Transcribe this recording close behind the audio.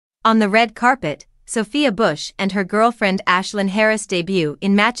On the red carpet, Sophia Bush and her girlfriend Ashlyn Harris debut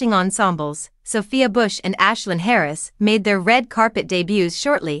in matching ensembles. Sophia Bush and Ashlyn Harris made their red carpet debuts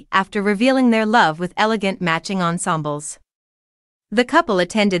shortly after revealing their love with elegant matching ensembles. The couple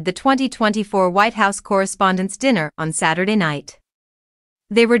attended the 2024 White House Correspondents' Dinner on Saturday night.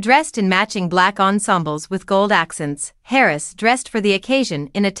 They were dressed in matching black ensembles with gold accents. Harris dressed for the occasion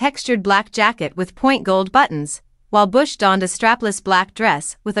in a textured black jacket with point gold buttons, while Bush donned a strapless black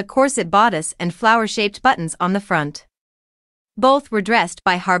dress with a corset bodice and flower-shaped buttons on the front. Both were dressed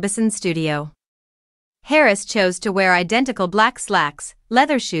by Harbison Studio. Harris chose to wear identical black slacks,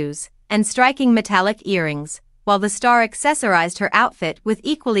 leather shoes, and striking metallic earrings, while the star accessorized her outfit with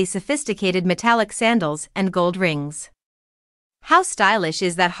equally sophisticated metallic sandals and gold rings. How stylish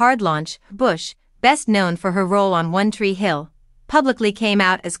is that hard launch? Bush, best known for her role on One Tree Hill, publicly came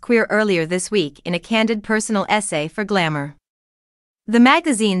out as queer earlier this week in a candid personal essay for Glamour. The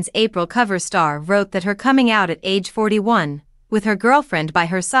magazine's April cover star wrote that her coming out at age 41, with her girlfriend by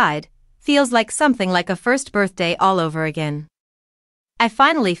her side, feels like something like a first birthday all over again. "I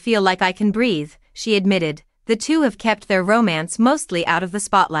finally feel like I can breathe," she admitted. The two have kept their romance mostly out of the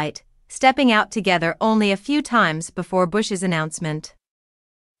spotlight, stepping out together only a few times before Bush's announcement.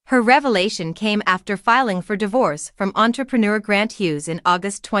 Her revelation came after filing for divorce from entrepreneur Grant Hughes in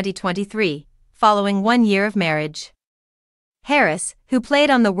August 2023, following 1 year of marriage. Harris, who played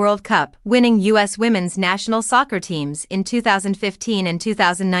on the World Cup-winning U.S. women's national soccer teams in 2015 and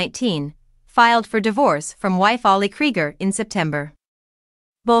 2019, filed for divorce from wife Ollie Krieger in September.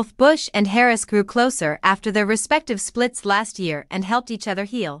 Both Bush and Harris grew closer after their respective splits last year and helped each other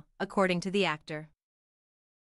heal, according to the actor.